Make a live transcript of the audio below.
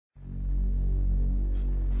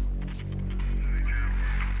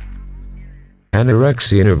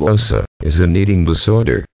Anorexia nervosa is an eating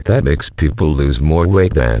disorder that makes people lose more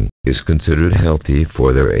weight than is considered healthy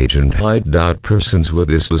for their age and height. Persons with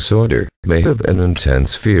this disorder may have an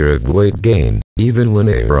intense fear of weight gain, even when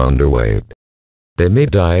they are underweight. They may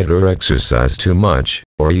diet or exercise too much,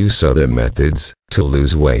 or use other methods to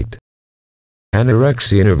lose weight.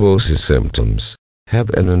 Anorexia nervosa symptoms: have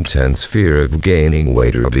an intense fear of gaining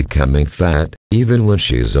weight or becoming fat, even when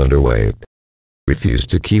she is underweight. Refuse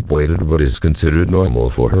to keep weight at what is considered normal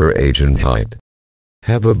for her age and height.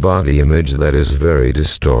 Have a body image that is very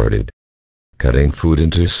distorted. Cutting food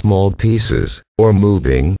into small pieces, or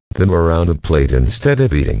moving them around a plate instead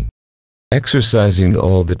of eating. Exercising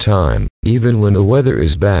all the time, even when the weather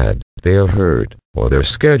is bad, they are hurt, or their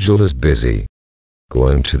schedule is busy.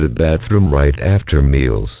 Going to the bathroom right after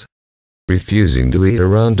meals. Refusing to eat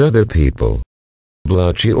around other people.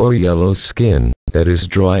 Blotchy or yellow skin that is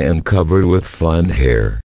dry and covered with fine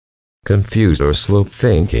hair. Confused or slow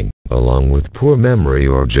thinking, along with poor memory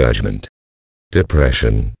or judgment.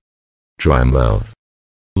 Depression. Dry mouth.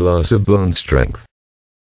 Loss of bone strength.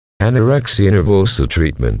 Anorexia nervosa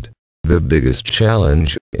treatment. The biggest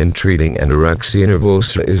challenge in treating anorexia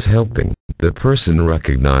nervosa is helping the person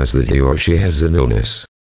recognize that he or she has an illness.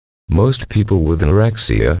 Most people with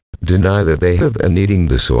anorexia deny that they have an eating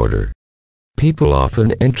disorder. People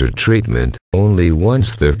often enter treatment only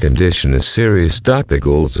once their condition is serious. The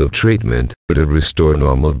goals of treatment are to restore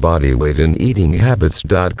normal body weight and eating habits.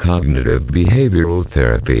 Cognitive behavioral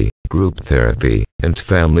therapy, group therapy, and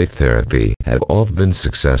family therapy have all been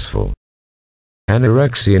successful.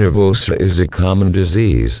 Anorexia nervosa is a common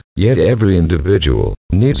disease, yet every individual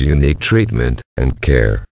needs unique treatment and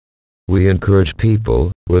care. We encourage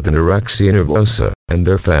people with anorexia nervosa and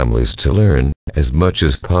their families to learn as much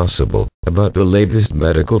as possible about the latest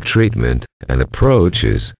medical treatment and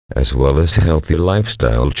approaches, as well as healthy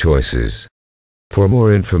lifestyle choices. For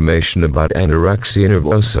more information about anorexia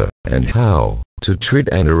nervosa and how to treat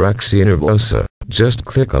anorexia nervosa, just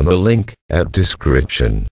click on the link at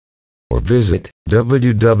description or visit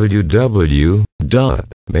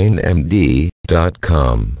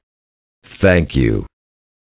www.mainmd.com. Thank you.